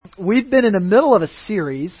we've been in the middle of a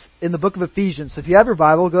series in the book of Ephesians. So if you have your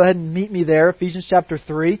Bible, go ahead and meet me there. Ephesians chapter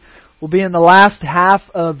 3. We'll be in the last half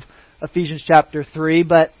of Ephesians chapter 3.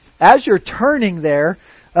 But as you're turning there,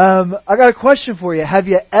 I got a question for you. Have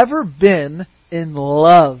you ever been in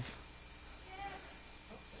love?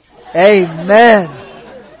 Amen.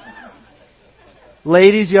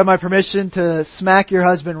 Ladies, you have my permission to smack your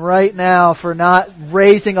husband right now for not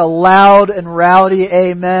raising a loud and rowdy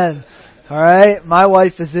amen. All right? My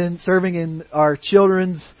wife is serving in our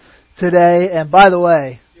children's today. And by the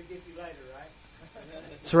way, she'll get you later, right?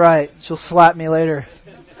 That's right. She'll slap me later.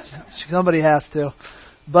 Somebody has to.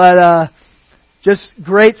 But just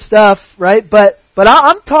great stuff, right? But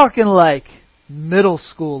I'm talking like middle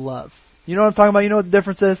school love. You know what I'm talking about? You know what the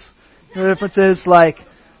difference is? You know what the difference is?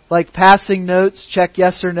 Like passing notes, check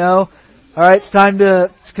yes or no. All right,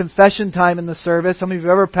 it's confession time in the service. How many of you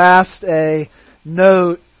have ever passed a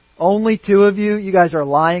note? Only two of you. You guys are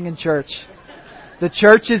lying in church. The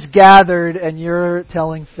church is gathered and you're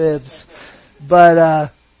telling fibs.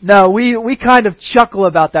 But no, we kind of chuckle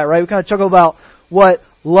about that, right? We kind of chuckle about what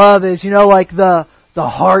love is. You know, like the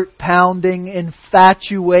heart-pounding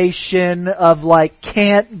infatuation of like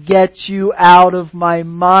can't get you out of my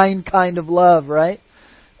mind kind of love, right?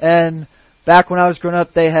 And back when I was growing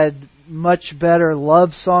up, they had much better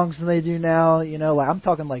love songs than they do now. You know, like I'm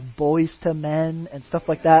talking like Boys to Men and stuff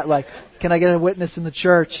like that. Like, can I get a witness in the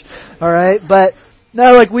church? All right, but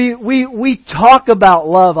no, like we talk about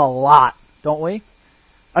love a lot, don't we?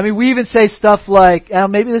 I mean, we even say stuff like,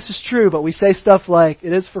 maybe this is true, but we say stuff like,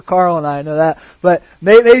 it is for Carl and I know that. But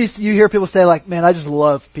maybe you hear people say like, man, I just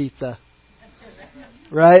love pizza,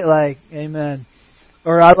 right? Like, amen.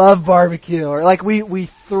 Or I love barbecue, or like we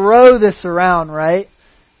throw this around, right?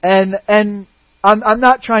 And I'm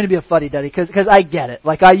not trying to be a fuddy-duddy because I get it.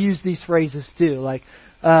 Like I use these phrases too. Like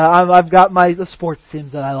I've got the sports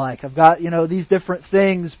teams that I like. I've got these different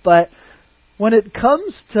things. But when it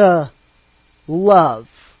comes to love,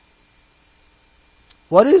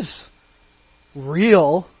 what is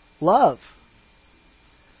real love?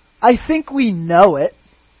 I think we know it,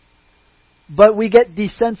 but we get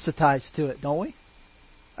desensitized to it, don't we?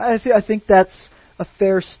 I think that's a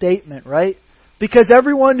fair statement, right? Because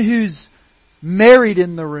everyone who's married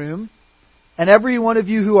in the room, and every one of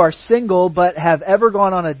you who are single but have ever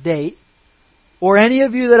gone on a date, or any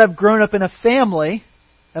of you that have grown up in a family,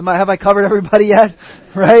 have I covered everybody yet?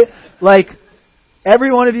 Right? Like,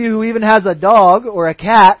 every one of you who even has a dog or a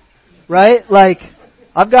cat, right? Like,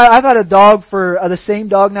 I've had a dog the same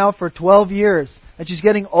dog now for 12 years, and she's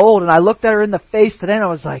getting old, and I looked at her in the face today and I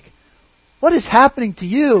was like, what is happening to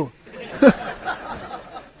you?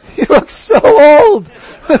 You look so old.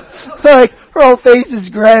 Like, her whole face is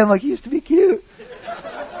gray. I'm like, you used to be cute.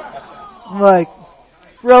 I'm like,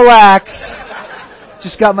 relax.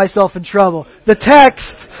 Just got myself in trouble. The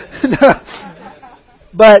text.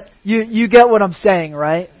 But you get what I'm saying,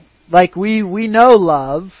 right? Like, we know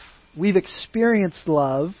love. We've experienced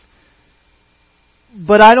love.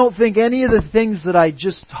 But I don't think any of the things that I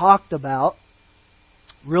just talked about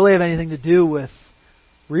really have anything to do with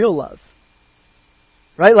real love.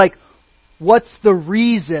 Right? Like, what's the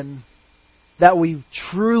reason that we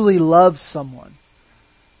truly love someone?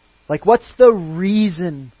 Like, what's the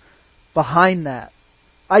reason behind that?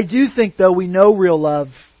 I do think, though, we know real love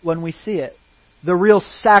when we see it. The real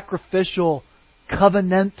sacrificial,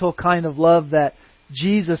 covenantal kind of love that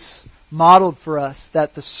Jesus modeled for us,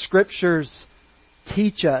 that the Scriptures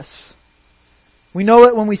teach us. We know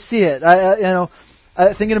it when we see it.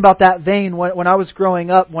 Thinking about that vein, when I was growing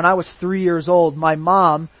up, when I was 3 years old, my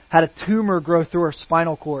mom had a tumor grow through her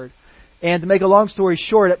spinal cord. And to make a long story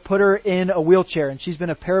short, it put her in a wheelchair. And she's been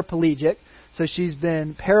a paraplegic, so she's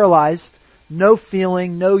been paralyzed, no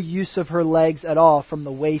feeling, no use of her legs at all from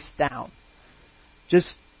the waist down.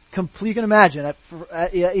 Just you can imagine,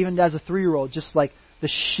 even as a 3-year-old, just like the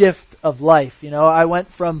shift of life. I went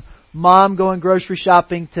from mom going grocery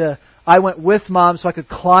shopping to I went with Mom so I could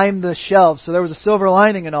climb the shelves. So there was a silver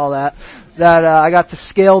lining in all that. I got to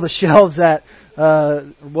scale the shelves at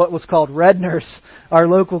what was called Redner's, our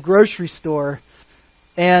local grocery store.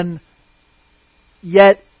 And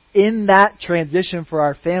yet, in that transition for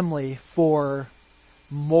our family for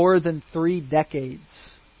more than 3 decades,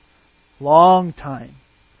 long time,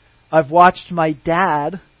 I've watched my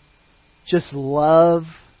dad just love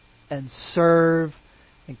and serve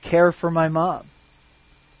and care for my mom.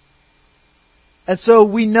 And so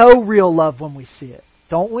we know real love when we see it,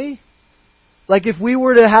 don't we? Like if we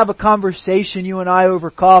were to have a conversation, you and I, over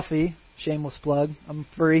coffee, shameless plug, I'm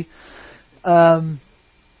free, and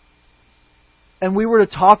we were to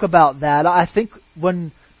talk about that, I think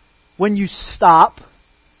when you stop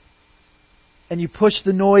and you push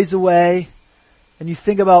the noise away and you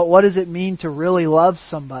think about what does it mean to really love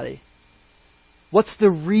somebody? What's the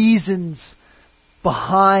reasons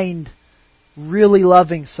behind really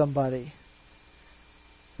loving somebody?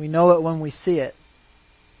 We know it when we see it.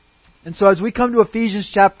 And so as we come to Ephesians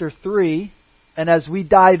chapter 3, and as we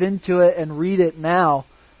dive into it and read it now,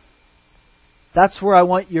 that's where I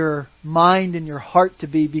want your mind and your heart to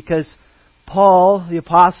be, because Paul, the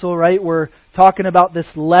apostle, right, we're talking about this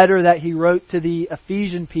letter that he wrote to the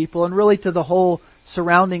Ephesian people and really to the whole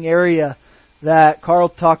surrounding area that Carl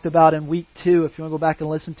talked about in week 2, if you want to go back and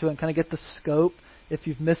listen to it and kind of get the scope if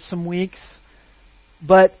you've missed some weeks.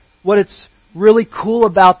 But what it's really cool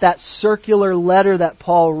about that circular letter that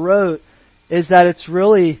Paul wrote is that it's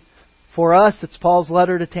really, for us, it's Paul's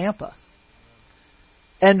letter to Tampa.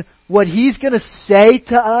 And what he's going to say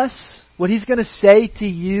to us, what he's going to say to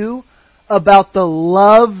you about the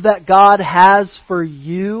love that God has for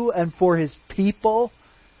you and for His people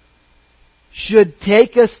should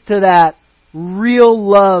take us to that real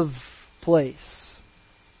love place.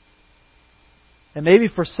 And maybe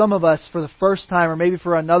for some of us, for the first time, or maybe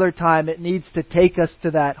for another time, it needs to take us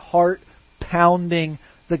to that heart-pounding,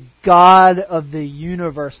 the God of the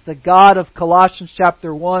universe, the God of Colossians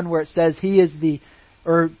chapter 1, where it says He is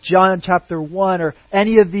or John chapter 1, or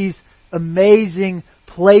any of these amazing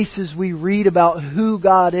places we read about who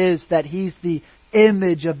God is, that He's the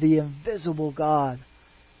image of the invisible God.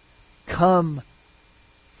 Come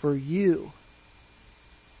for you.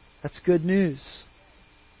 That's good news.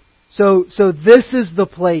 So this is the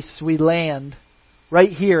place we land right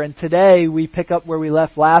here. And today we pick up where we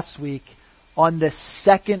left last week on the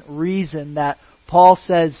second reason that Paul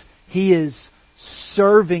says he is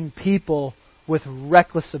serving people with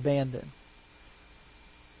reckless abandon.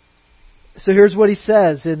 So here's what he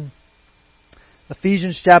says in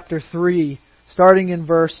Ephesians chapter 3, starting in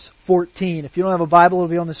verse 14. If you don't have a Bible, it'll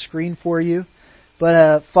be on the screen for you.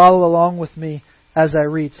 But follow along with me as I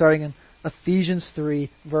read, starting in Ephesians 3,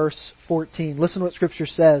 verse 14. Listen to what Scripture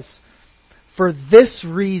says. For this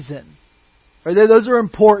reason, right, those are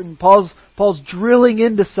important. Paul's drilling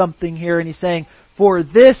into something here, and he's saying, for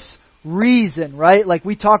this reason, right? Like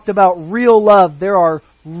we talked about real love, there are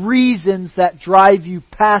reasons that drive you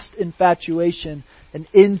past infatuation and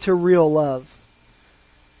into real love.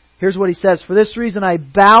 Here's what he says. For this reason I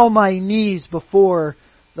bow my knees before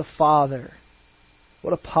the Father.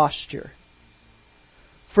 What a posture.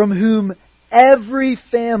 From whom every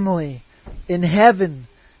family in heaven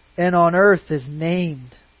and on earth is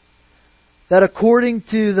named, that according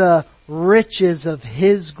to the riches of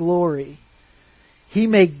His glory, He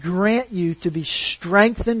may grant you to be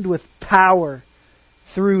strengthened with power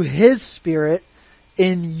through His Spirit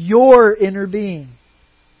in your inner being,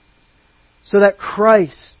 so that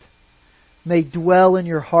Christ may dwell in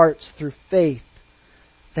your hearts through faith,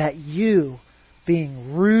 that you,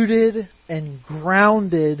 being rooted and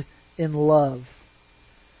grounded in love,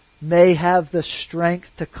 may have the strength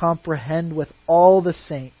to comprehend with all the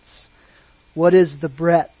saints what is the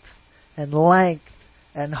breadth and length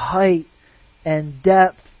and height and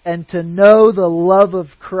depth, and to know the love of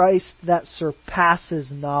Christ that surpasses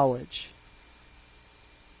knowledge,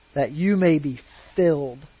 that you may be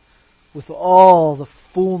filled with all the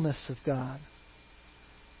fullness of God.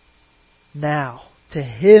 Now, to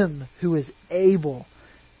Him who is able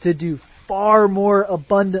to do far more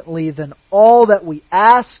abundantly than all that we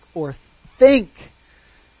ask or think,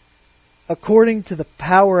 according to the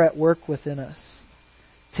power at work within us,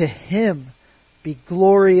 to Him be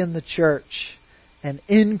glory in the church and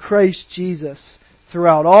in Christ Jesus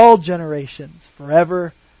throughout all generations,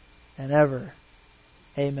 forever and ever.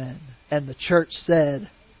 Amen. And the church said,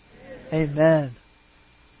 Amen.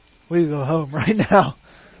 We go home right now.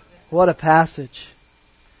 What a passage.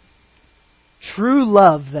 True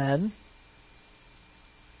love, then,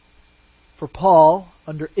 for Paul,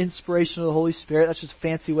 under inspiration of the Holy Spirit, that's just a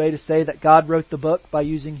fancy way to say that God wrote the book by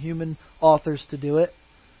using human authors to do it.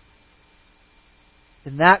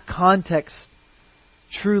 In that context,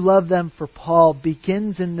 true love, then, for Paul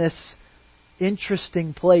begins in this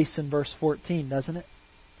interesting place in verse 14, doesn't it?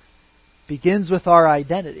 Begins with our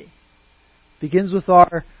identity. Begins with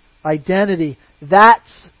our identity.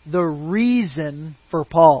 That's the reason for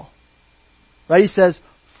Paul. Right? He says,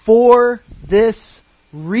 for this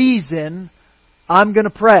reason, I'm going to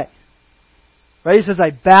pray. Right? He says,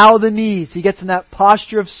 I bow the knees. He gets in that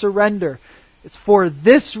posture of surrender. It's for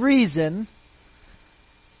this reason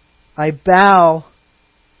I bow,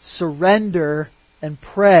 surrender, and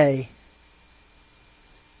pray.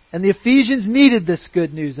 And the Ephesians needed this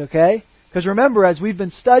good news, okay? Because remember, as we've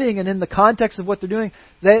been studying and in the context of what they're doing,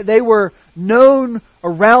 they were known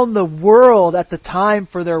around the world at the time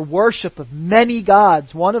for their worship of many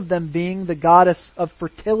gods, one of them being the goddess of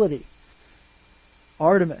fertility,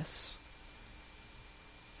 Artemis.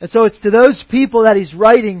 And so it's to those people that he's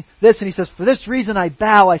writing this, and he says, "For this reason I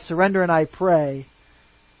bow, I surrender, and I pray,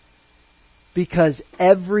 because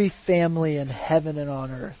every family in heaven and on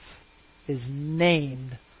earth is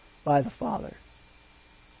named by the Father."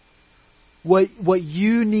 What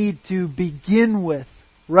you need to begin with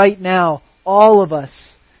right now, all of us,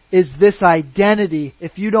 is this identity.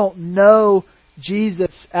 If you don't know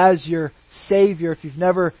Jesus as your Savior, if you've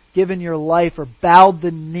never given your life or bowed the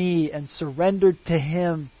knee and surrendered to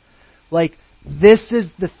Him, like, this is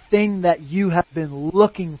the thing that you have been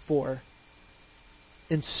looking for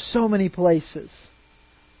in so many places.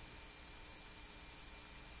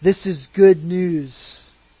 This is good news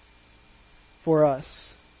for us.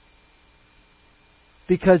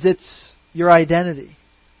 Because it's your identity.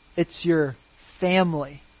 It's your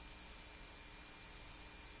family.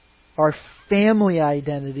 Our family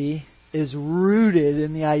identity is rooted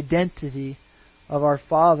in the identity of our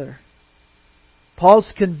Father.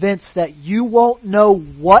 Paul's convinced that you won't know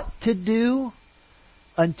what to do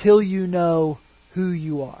until you know who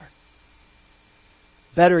you are.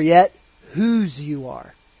 Better yet, whose you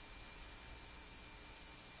are.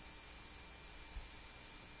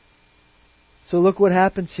 So look what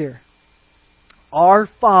happens here. Our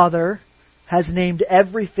Father has named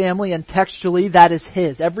every family, and textually that is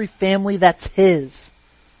His. Every family that's His.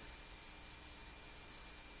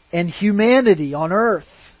 And humanity on earth.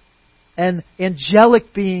 And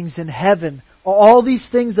angelic beings in heaven. All these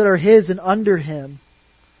things that are His and under Him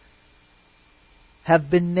have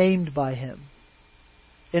been named by Him.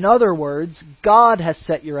 In other words, God has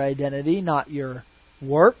set your identity, not your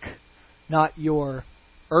work, not your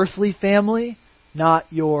earthly family, not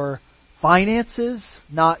your finances,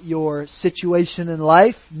 not your situation in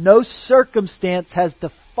life. No circumstance has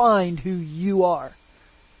defined who you are.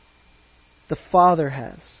 The Father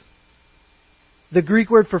has. The Greek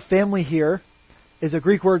word for family here is a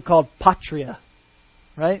Greek word called patria.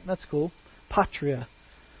 Right? That's cool. Patria.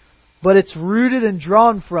 But it's rooted and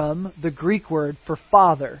drawn from the Greek word for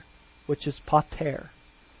father, which is pater.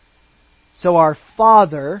 So our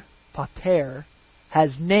Father, pater,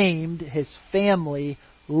 has named His family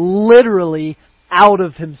literally out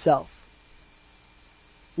of Himself.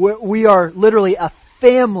 We are literally a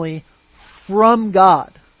family from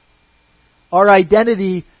God. Our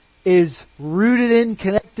identity is rooted in,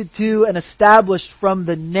 connected to, and established from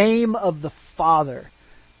the name of the Father.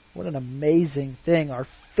 What an amazing thing. Our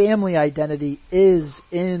family identity is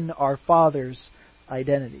in our Father's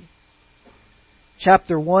identity.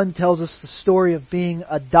 Chapter 1 tells us the story of being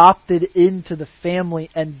adopted into the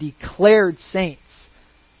family and declared saints.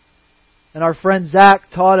 And our friend Zach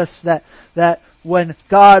taught us that when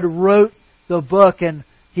God wrote the book and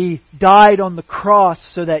He died on the cross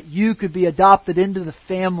so that you could be adopted into the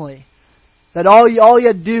family, that all you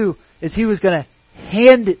had to do is He was going to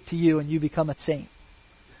hand it to you and you become a saint.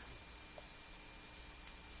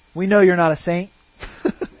 We know you're not a saint.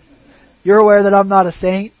 You're aware that I'm not a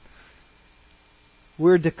saint.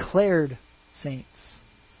 We're declared saints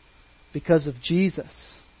because of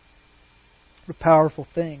Jesus. What a powerful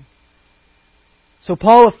thing. So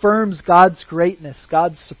Paul affirms God's greatness,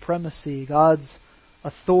 God's supremacy, God's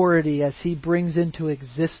authority as He brings into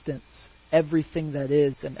existence everything that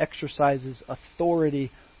is and exercises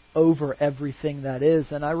authority over everything that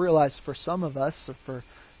is. And I realize for some of us, or for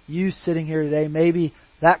you sitting here today, maybe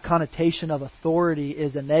that connotation of authority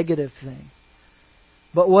is a negative thing.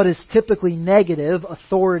 But what is typically negative,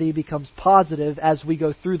 authority, becomes positive as we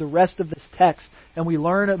go through the rest of this text and we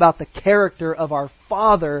learn about the character of our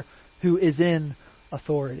Father who is in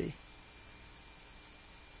authority.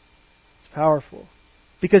 It's powerful.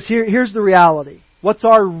 Because here's the reality. What's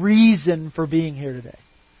our reason for being here today?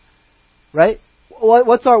 Right?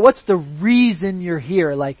 What's the reason you're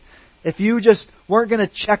here? Like, if you just weren't going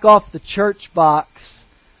to check off the church box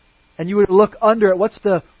and you would look under it, what's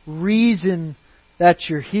the reason that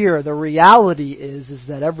you're here? The reality is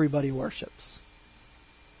that everybody worships.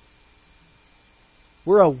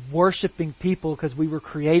 We're a worshiping people because we were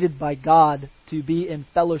created by God to be in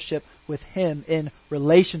fellowship with Him, in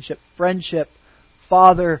relationship, friendship,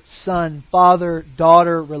 father-son,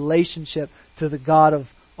 father-daughter relationship to the God of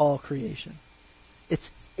all creation. It's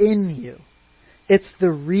in you. It's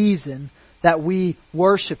the reason that we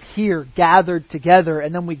worship here, gathered together,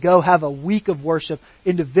 and then we go have a week of worship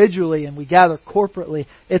individually and we gather corporately.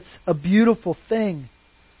 It's a beautiful thing.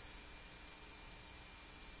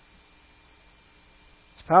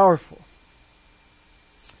 It's powerful.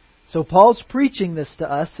 So Paul's preaching this to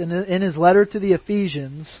us in his letter to the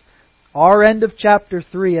Ephesians, our end of chapter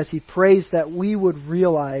 3, as he prays that we would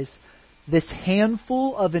realize this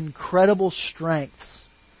handful of incredible strengths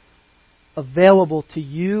available to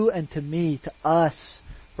you and to me, to us.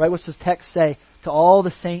 Right? What's the text say? To all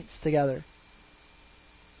the saints together.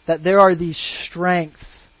 That there are these strengths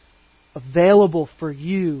available for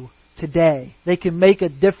you today. They can make a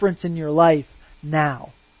difference in your life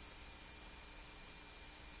now.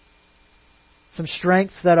 Some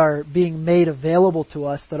strengths that are being made available to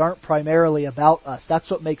us that aren't primarily about us. That's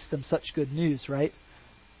what makes them such good news, right?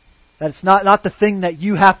 That it's not the thing that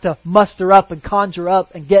you have to muster up and conjure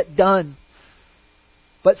up and get done.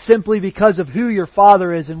 But simply because of who your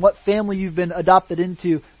Father is and what family you've been adopted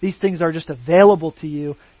into, these things are just available to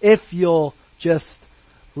you if you'll just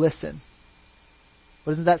listen.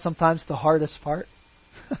 But isn't that sometimes the hardest part?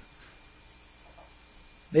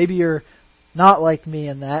 Maybe you're not like me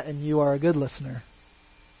in that and you are a good listener.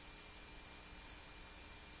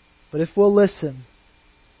 But if we'll listen,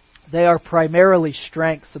 they are primarily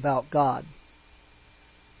strengths about God.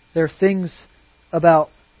 They're things about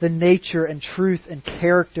the nature and truth and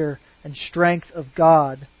character and strength of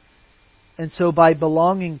God. And so by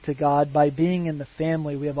belonging to God, by being in the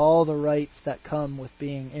family, we have all the rights that come with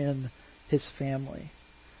being in His family.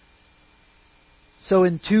 So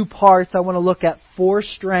in 2 parts, I want to look at 4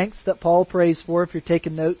 strengths that Paul prays for, if you're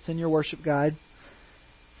taking notes in your worship guide.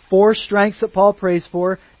 4 strengths that Paul prays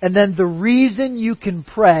for, and then the reason you can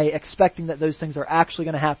pray expecting that those things are actually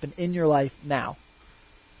going to happen in your life now.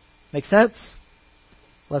 Make sense?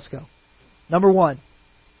 Let's go. Number 1.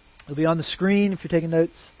 It'll be on the screen. If you're taking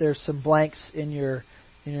notes, there's some blanks in your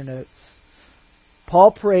notes.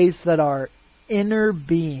 Paul prays that our inner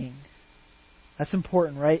being, that's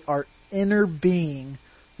important, right? Our inner being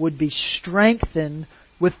would be strengthened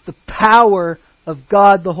with the power of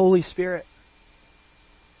God the Holy Spirit.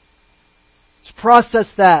 Let's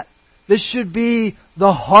process that. This should be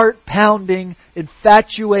the heart-pounding,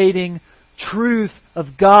 infatuating truth of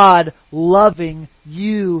God loving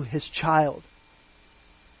you, His child.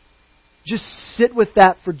 Just sit with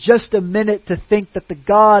that for just a minute to think that the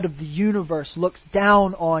God of the universe looks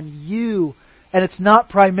down on you. And it's not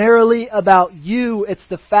primarily about you. It's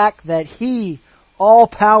the fact that He,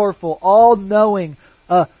 all-powerful, all-knowing,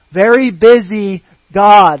 very busy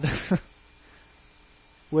God,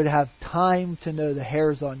 would have time to know the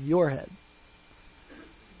hairs on your head.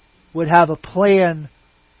 Would have a plan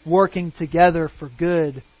working together for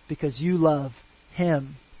good because you love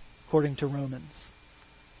Him, according to Romans.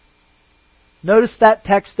 Notice that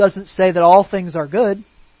text doesn't say that all things are good.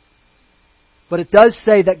 But it does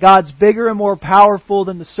say that God's bigger and more powerful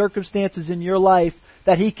than the circumstances in your life,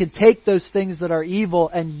 that He can take those things that are evil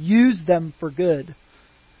and use them for good.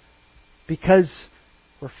 Because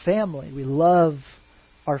we're family. We love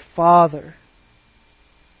our Father.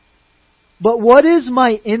 But what is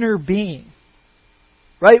my inner being?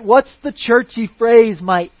 Right? What's the churchy phrase,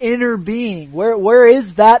 my inner being? Where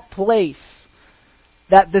is that place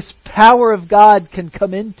that this power of God can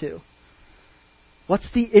come into? What's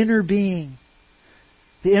the inner being?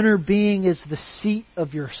 The inner being is the seat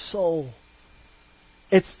of your soul.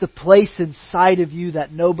 It's the place inside of you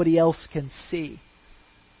that nobody else can see.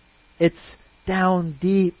 It's down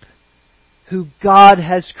deep who God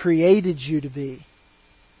has created you to be.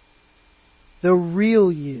 The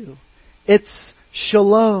real you. It's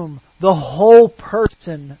shalom, the whole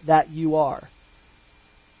person that you are.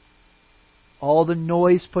 All the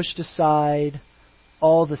noise pushed aside,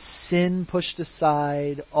 all the sin pushed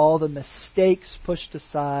aside, all the mistakes pushed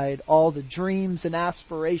aside, all the dreams and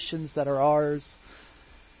aspirations that are ours.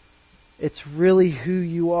 It's really who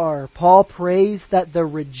you are. Paul prays that the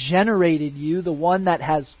regenerated you, the one that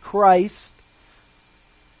has Christ,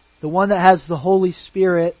 the one that has the Holy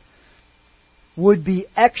Spirit, would be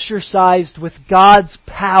exercised with God's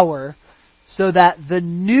power so that the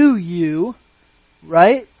new you,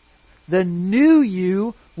 right? The new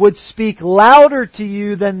you would speak louder to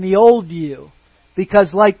you than the old you.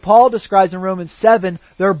 Because like Paul describes in Romans 7,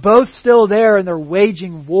 they're both still there and they're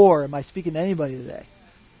waging war. Am I speaking to anybody today?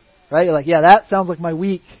 Right? You're like, yeah, that sounds like my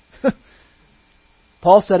week.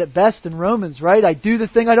 Paul said it best in Romans, right? I do the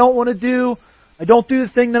thing I don't want to do. I don't do the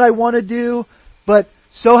thing that I want to do. But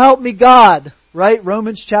so help me God. Right?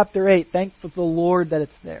 Romans chapter 8. Thank the Lord that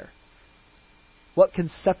it's there. What can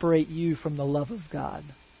separate you from the love of God?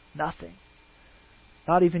 Nothing.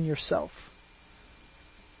 Not even yourself.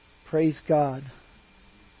 Praise God.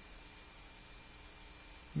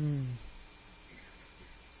 You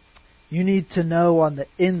need to know on the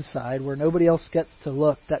inside, where nobody else gets to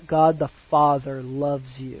look, that God the Father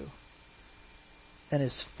loves you. and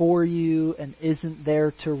is for you and isn't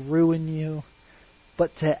there to ruin you, but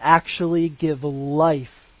to actually give life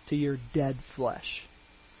to your dead flesh,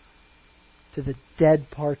 to the dead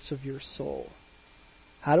parts of your soul.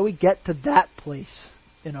 How do we get to that place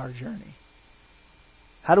in our journey?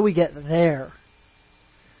 How do we get there?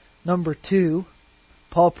 Number 2,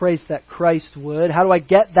 Paul prays that Christ would. How do I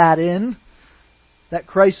get that in? That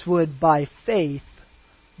Christ would, by faith,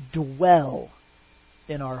 dwell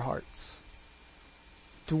in our hearts.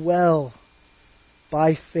 Dwell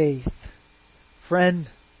by faith. Friend,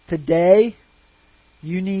 today,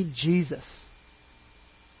 you need Jesus.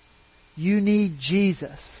 You need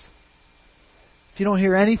Jesus. If you don't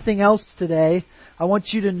hear anything else today, I want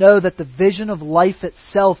you to know that the vision of life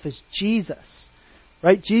itself is Jesus.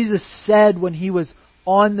 Right? Jesus said when He was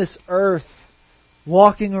on this earth,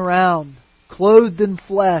 walking around, clothed in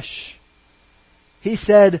flesh, He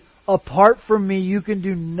said, apart from me, you can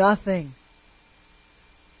do nothing.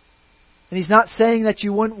 And He's not saying that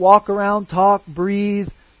you wouldn't walk around, talk, breathe,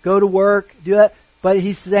 go to work, do that. But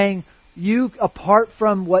He's saying, you, apart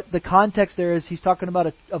from what the context there is, He's talking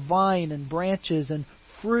about a vine and branches and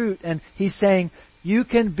fruit. And He's saying, you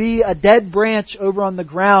can be a dead branch over on the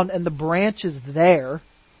ground and the branch is there,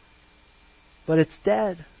 but it's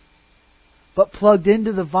dead. But plugged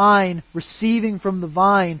into the vine, receiving from the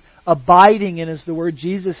vine, abiding in is the word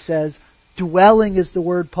Jesus says. Dwelling is the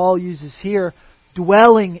word Paul uses here.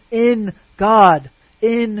 Dwelling in God,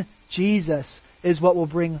 in Jesus, is what will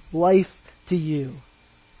bring life to you.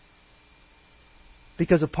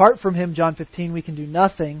 Because apart from Him, John 15, we can do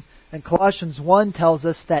nothing. And Colossians 1 tells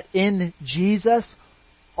us that in Jesus,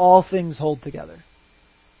 all things hold together.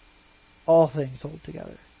 All things hold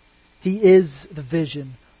together. He is the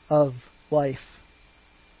vision of life.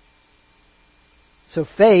 So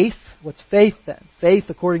faith, what's faith then? Faith,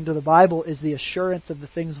 according to the Bible, is the assurance of the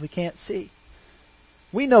things we can't see.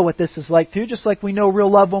 We know what this is like too, just like we know real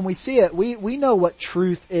love when we see it. We know what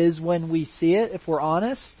truth is when we see it, if we're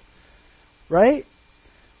honest. Right?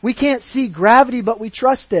 We can't see gravity, but we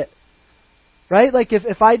trust it. Right? Like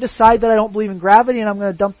if I decide that I don't believe in gravity and I'm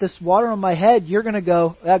going to dump this water on my head, you're going to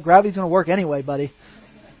go, gravity's going to work anyway, buddy.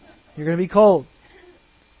 You're going to be cold.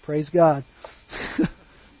 Praise God.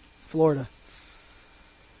 Florida.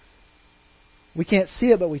 We can't see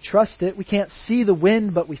it, but we trust it. We can't see the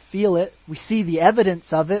wind, but we feel it. We see the evidence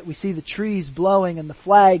of it. We see the trees blowing and the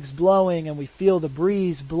flags blowing, and we feel the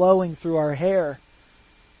breeze blowing through our hair.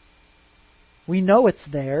 We know it's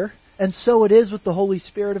there, and so it is with the Holy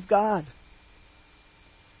Spirit of God.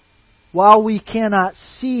 While we cannot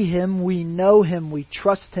see Him, we know Him, we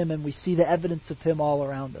trust Him, and we see the evidence of Him all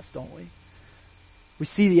around us, don't we? We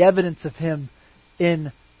see the evidence of Him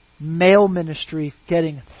in mail ministry,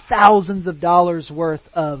 getting thousands of dollars worth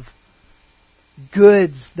of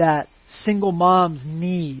goods that single moms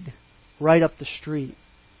need right up the street.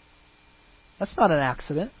 That's not an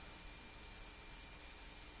accident.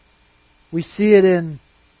 We see it in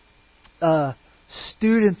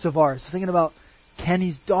students of ours. Thinking about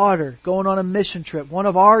Kenny's daughter going on a mission trip, one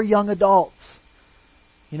of our young adults,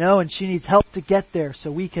 and she needs help to get there,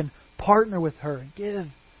 so we can partner with her and give.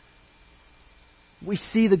 We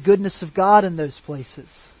see the goodness of God in those places.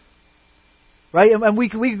 Right? And we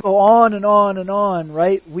can go on and on and on,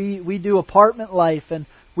 right? We do apartment life, and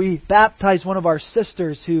we baptized one of our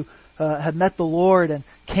sisters who had met the Lord and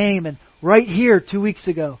came, and right here 2 weeks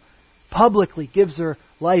ago, publicly gives her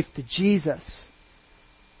life to Jesus.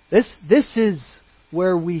 This is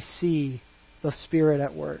where we see the Spirit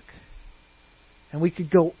at work. And we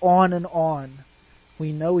could go on and on.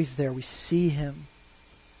 We know He's there. We see Him.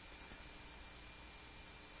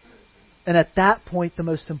 And at that point, the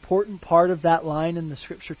most important part of that line in the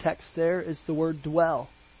scripture text there is the word dwell.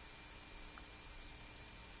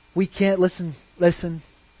 We can't, listen,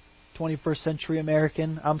 21st century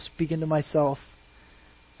American, I'm speaking to myself.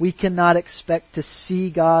 We cannot expect to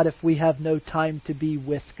see God if we have no time to be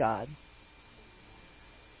with God.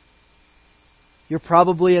 You're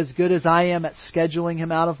probably as good as I am at scheduling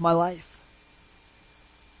Him out of my life.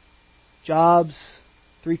 Jobs,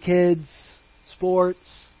 3 kids,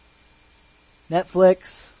 sports, Netflix.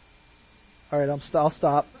 All right, I'll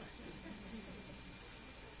stop.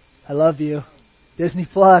 I love you. Disney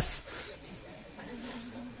Plus.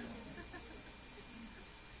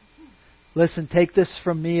 Listen, take this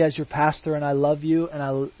from me as your pastor, and I love you,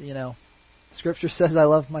 and Scripture says I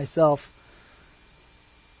love myself.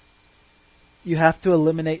 You have to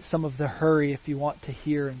eliminate some of the hurry if you want to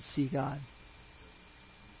hear and see God.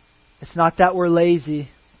 It's not that we're lazy,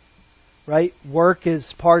 right? Work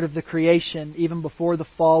is part of the creation, even before the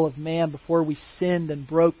fall of man, before we sinned and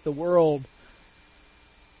broke the world.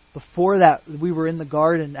 Before that, we were in the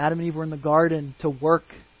garden. Adam and Eve were in the garden to work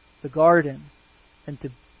the garden and to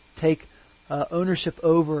take ownership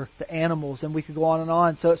over the animals. And we could go on and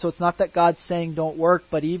on. So it's not that God's saying don't work,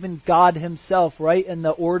 but even God Himself, right, in the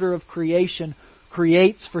order of creation,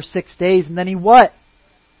 creates for 6 days. And then He what?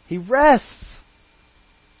 He rests.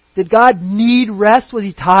 Did God need rest? Was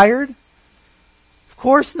He tired? Of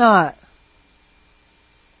course not.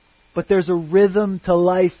 But there's a rhythm to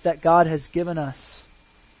life that God has given us.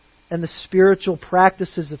 And the spiritual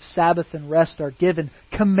practices of Sabbath and rest are given,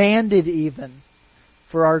 commanded even,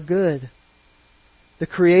 for our good. The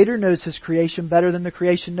Creator knows His creation better than the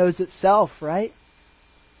creation knows itself, right?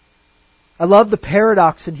 I love the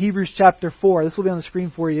paradox in Hebrews chapter 4. This will be on the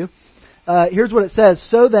screen for you. Here's what it says.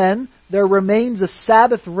 So then, there remains a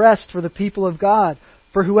Sabbath rest for the people of God.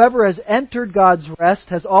 For whoever has entered God's rest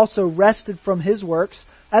has also rested from his works,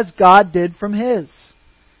 as God did from His.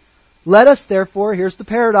 Let us therefore, here's the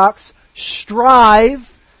paradox, strive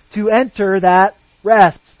to enter that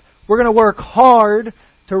rest. We're going to work hard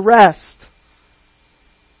to rest.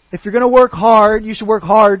 If you're going to work hard, you should work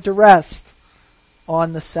hard to rest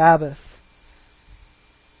on the Sabbath.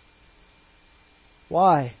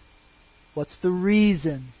 Why? What's the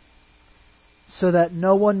reason? So that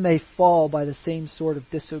no one may fall by the same sort of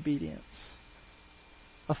disobedience.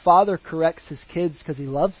 A father corrects his kids because he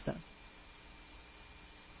loves them.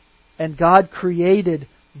 And God created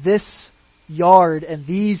this yard and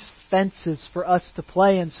these fences for us to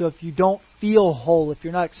play in. So if you don't feel whole, if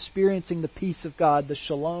you're not experiencing the peace of God, the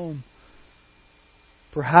shalom,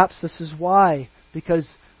 perhaps this is why. Because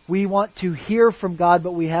we want to hear from God,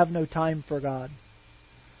 but we have no time for God.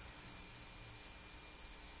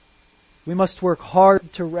 We must work hard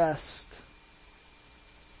to rest.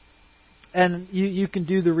 And you can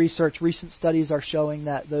do the research. Recent studies are showing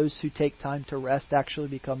that those who take time to rest actually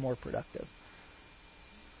become more productive.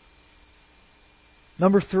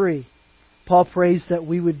 Number 3, Paul prays that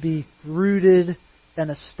we would be rooted and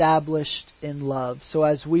established in love. So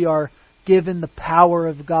as we are given the power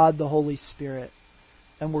of God, the Holy Spirit,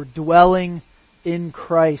 and we're dwelling in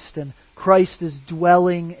Christ, and Christ is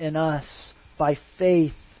dwelling in us by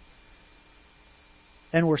faith,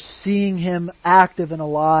 and we're seeing Him active and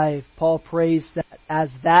alive, Paul prays that as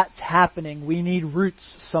that's happening, we need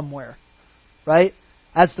roots somewhere. Right?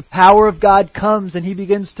 As the power of God comes and He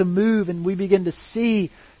begins to move and we begin to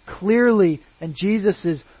see clearly and Jesus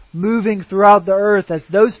is moving throughout the earth, as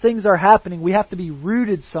those things are happening, we have to be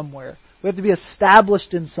rooted somewhere. We have to be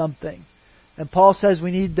established in something. And Paul says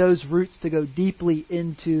we need those roots to go deeply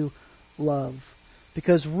into love.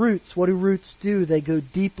 Because roots, what do roots do? They go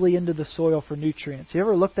deeply into the soil for nutrients. You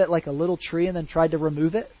ever looked at like a little tree and then tried to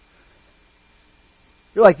remove it?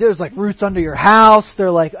 You're like, there's like roots under your house. They're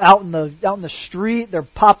like out in the street. They're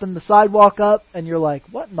popping the sidewalk up, and you're like,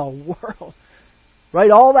 what in the world? Right?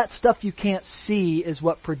 All that stuff you can't see is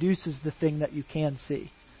what produces the thing that you can see.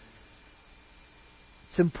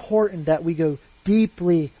 It's important that we go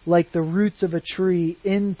deeply, like the roots of a tree,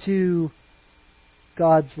 into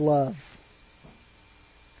God's love.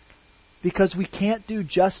 Because we can't do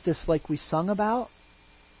justice like we sung about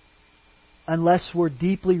unless we're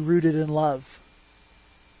deeply rooted in love.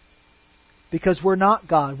 Because we're not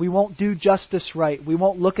God. We won't do justice right. We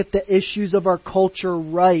won't look at the issues of our culture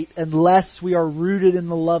right unless we are rooted in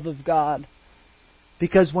the love of God.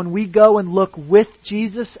 Because when we go and look with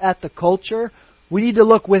Jesus at the culture, we need to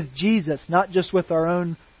look with Jesus, not just with our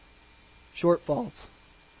own shortfalls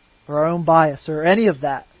or our own bias or any of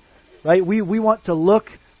that. Right? We want to look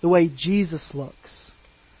the way Jesus looks.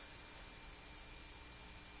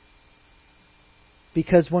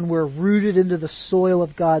 Because when we're rooted into the soil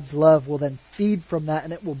of God's love, we'll then feed from that,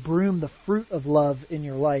 and it will bloom the fruit of love in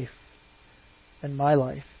your life and my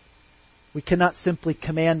life. We cannot simply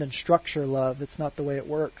command and structure love. That's not the way it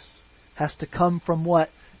works. It has to come from what?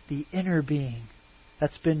 The inner being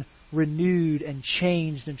that's been renewed and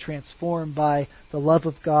changed and transformed by the love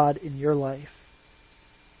of God in your life.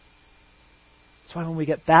 That's why when we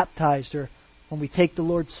get baptized or when we take the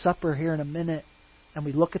Lord's Supper here in a minute and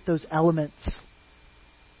we look at those elements,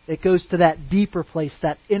 it goes to that deeper place,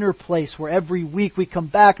 that inner place where every week we come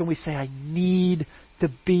back and we say, I need to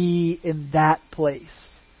be in that place.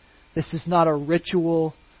 This is not a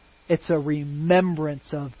ritual. It's a remembrance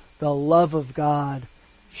of the love of God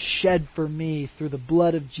shed for me through the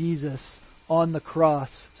blood of Jesus on the cross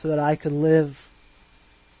so that I could live.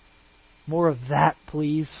 More of that,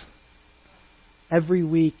 please. Every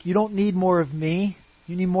week. You don't need more of me.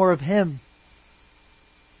 You need more of Him.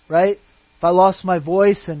 Right? If I lost my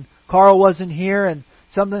voice and Carl wasn't here and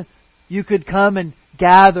something, you could come and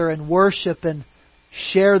gather and worship and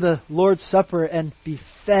share the Lord's Supper and be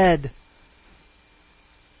fed.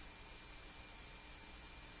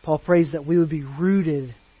 Paul prays that we would be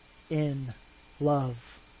rooted in love.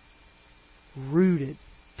 Rooted,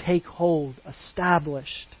 take hold,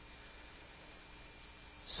 established.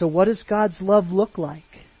 So what does God's love look like?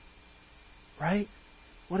 Right?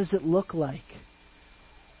 What does it look like?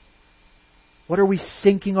 What are we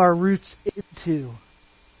sinking our roots into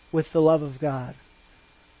with the love of God?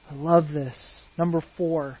 I love this. Number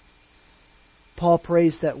 4, Paul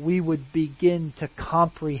prays that we would begin to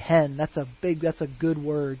comprehend. That's a good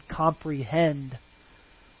word. Comprehend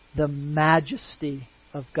the majesty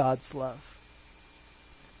of God's love.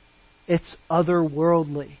 It's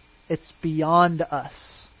otherworldly. It's beyond us.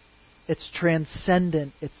 It's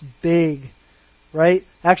transcendent. It's big. Right?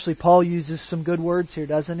 Actually, Paul uses some good words here,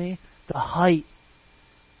 doesn't he? The height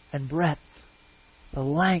and breadth, the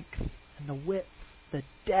length and the width, the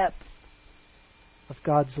depth of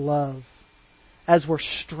God's love. As we're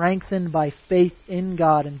strengthened by faith in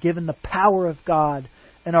God and given the power of God,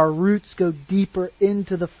 and our roots go deeper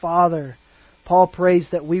into the Father, Paul prays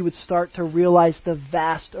that we would start to realize the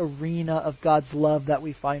vast arena of God's love that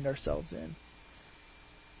we find ourselves in.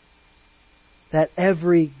 That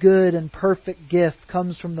every good and perfect gift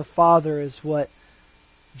comes from the Father is what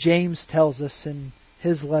James tells us in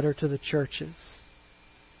his letter to the churches.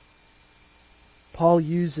 Paul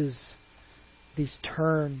uses these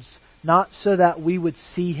terms not so that we would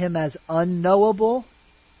see Him as unknowable,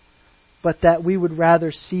 but that we would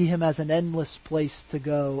rather see Him as an endless place to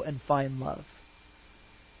go and find love.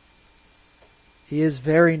 He is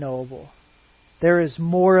very knowable. There is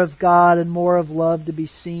more of God and more of love to be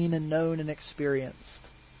seen and known and experienced.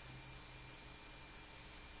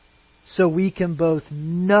 So we can both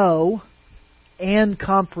know and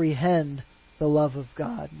comprehend the love of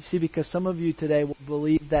God. You see, because some of you today will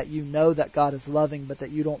believe that you know that God is loving, but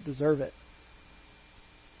that you don't deserve it.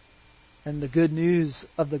 And the good news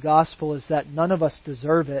of the gospel is that none of us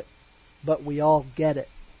deserve it, but we all get it.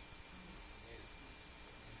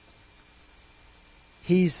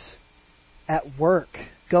 He's at work.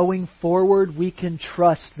 Going forward, we can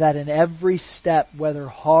trust that in every step, whether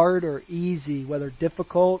hard or easy, whether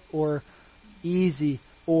difficult or easy,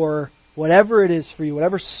 or whatever it is for you,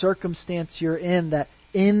 whatever circumstance you're in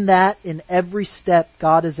every step,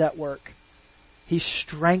 God is at work. He's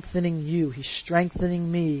strengthening you. He's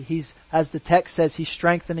strengthening me. He's, as the text says, He's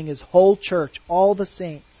strengthening His whole church, all the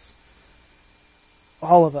saints,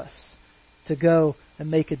 all of us, to go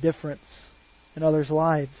and make a difference in others'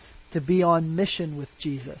 lives, to be on mission with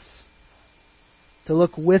Jesus, to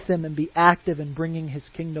look with Him and be active in bringing His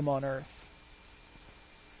kingdom on earth.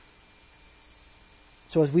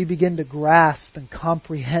 So as we begin to grasp and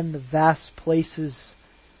comprehend the vast places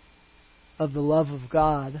of the love of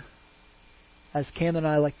God, as Cam and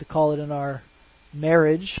I like to call it in our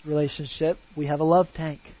marriage relationship, we have a love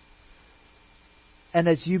tank. And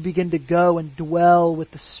as you begin to go and dwell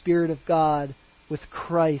with the Spirit of God, with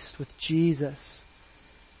Christ, with Jesus,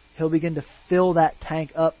 He'll begin to fill that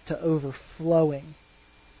tank up to overflowing.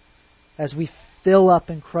 As we fill up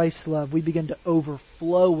in Christ's love, we begin to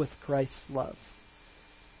overflow with Christ's love.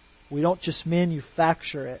 We don't just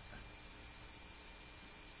manufacture it.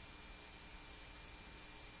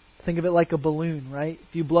 Think of it like a balloon, right?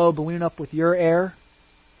 If you blow a balloon up with your air,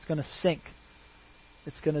 it's going to sink.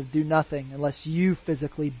 It's going to do nothing unless you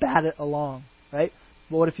physically bat it along, right?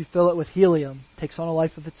 But what if you fill it with helium? It takes on a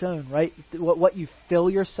life of its own, right? What you fill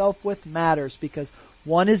yourself with matters, because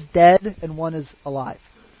one is dead and one is alive.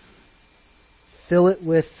 Fill it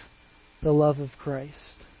with the love of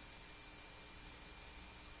Christ.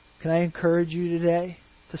 Can I encourage you today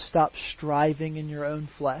to stop striving in your own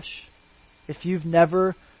flesh? If you've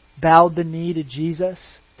never bowed the knee to Jesus,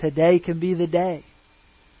 today can be the day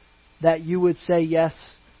that you would say yes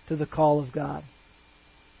to the call of God.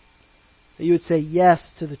 That you would say yes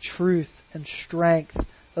to the truth and strength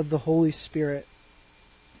of the Holy Spirit.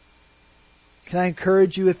 Can I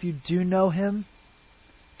encourage you, if you do know Him,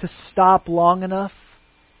 to stop long enough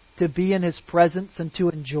to be in His presence and to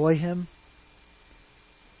enjoy Him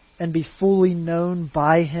and be fully known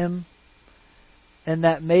by Him? And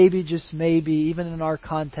that maybe, just maybe, even in our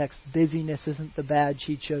context, busyness isn't the badge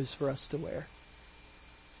He chose for us to wear.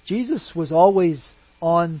 Jesus was always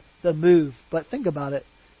on the move, but think about it.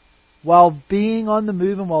 While being on the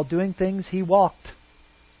move and while doing things, He walked.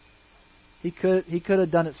 He could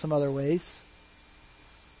have done it some other ways,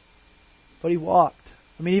 but He walked.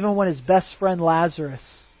 I mean, even when His best friend Lazarus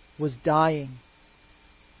was dying,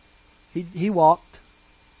 He walked.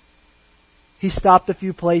 He stopped a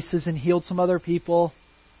few places and healed some other people.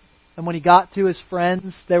 And when He got to His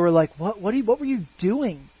friends, they were like, What were you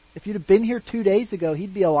doing? If you'd have been here 2 days ago,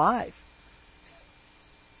 he'd be alive.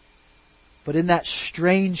 But in that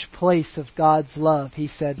strange place of God's love, he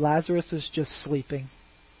said, Lazarus is just sleeping.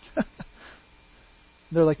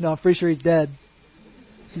 They're like, no, I'm pretty sure he's dead.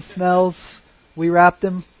 He smells. We wrapped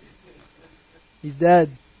him. He's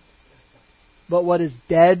dead. But what is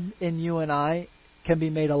dead in you and I can be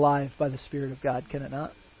made alive by the Spirit of God, can it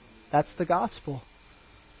not? That's the gospel.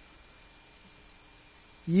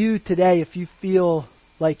 You today, if you feel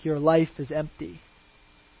like your life is empty,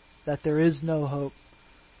 that there is no hope,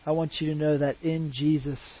 I want you to know that in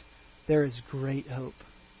Jesus there is great hope.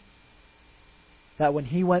 That when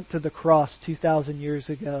He went to the cross 2,000 years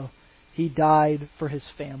ago, He died for His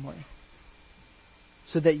family.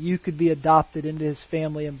 So that you could be adopted into His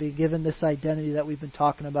family and be given this identity that we've been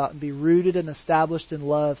talking about and be rooted and established in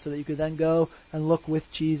love so that you could then go and look with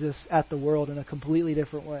Jesus at the world in a completely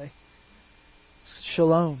different way. It's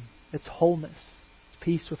shalom. It's wholeness. It's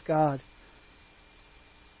peace with God.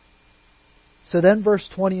 So then verse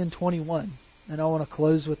 20 and 21, and I want to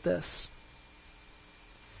close with this.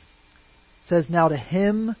 It says, now to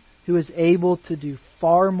Him who is able to do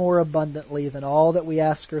far more abundantly than all that we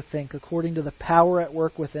ask or think, according to the power at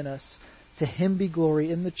work within us, to Him be glory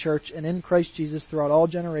in the church and in Christ Jesus throughout all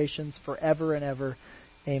generations, forever and ever.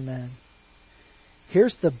 Amen.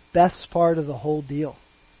 Here's the best part of the whole deal,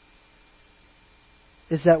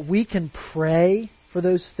 is that we can pray for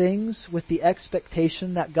those things with the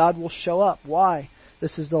expectation that God will show up. Why?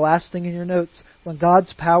 This is the last thing in your notes. When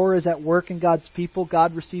God's power is at work in God's people,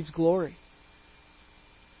 God receives glory.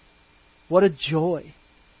 What a joy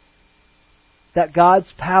that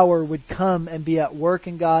God's power would come and be at work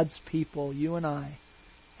in God's people, you and I,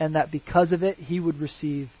 and that because of it, He would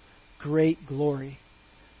receive great glory.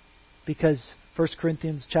 Because 1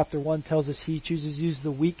 Corinthians chapter 1 tells us He chooses to use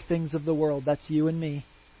the weak things of the world, that's you and me,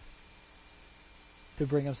 to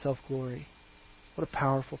bring Himself glory. What a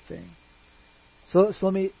powerful thing. So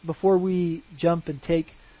let me, before we jump and take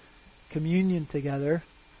communion together,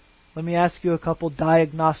 let me ask you a couple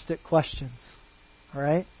diagnostic questions. All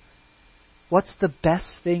right? What's the best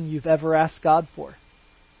thing you've ever asked God for?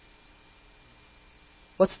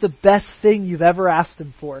 What's the best thing you've ever asked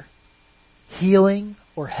Him for? Healing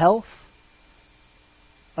or health?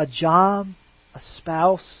 A job? A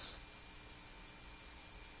spouse?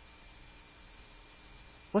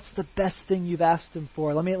 What's the best thing you've asked Him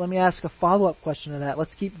for? Let me ask a follow-up question to that.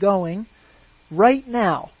 Let's keep going. Right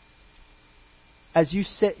now, as you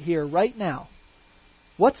sit here right now,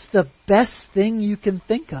 what's the best thing you can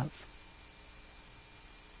think of?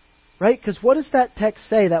 Right? Because what does that text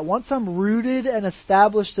say? That once I'm rooted and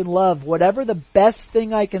established in love, whatever the best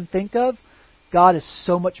thing I can think of, God is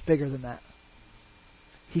so much bigger than that.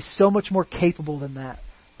 He's so much more capable than that.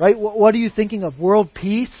 Right? What are you thinking of? World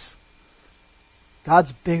peace?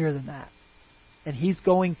 God's bigger than that. And He's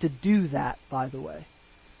going to do that, by the way.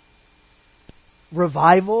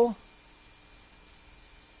 Revival?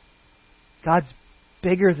 God's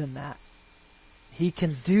bigger than that. He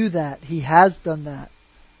can do that. He has done that.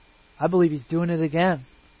 I believe He's doing it again.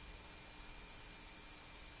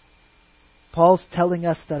 Paul's telling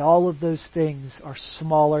us that all of those things are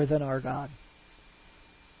smaller than our God.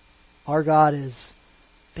 Our God is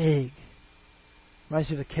big. Reminds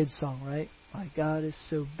me of a kid's song, right? My God is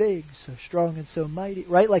so big, so strong, and so mighty.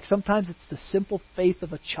 Right? Like sometimes it's the simple faith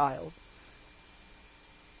of a child.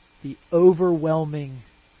 The overwhelming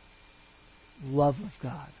love of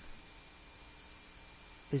God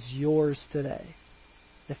is yours today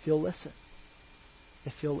if you'll listen.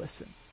 If you'll listen.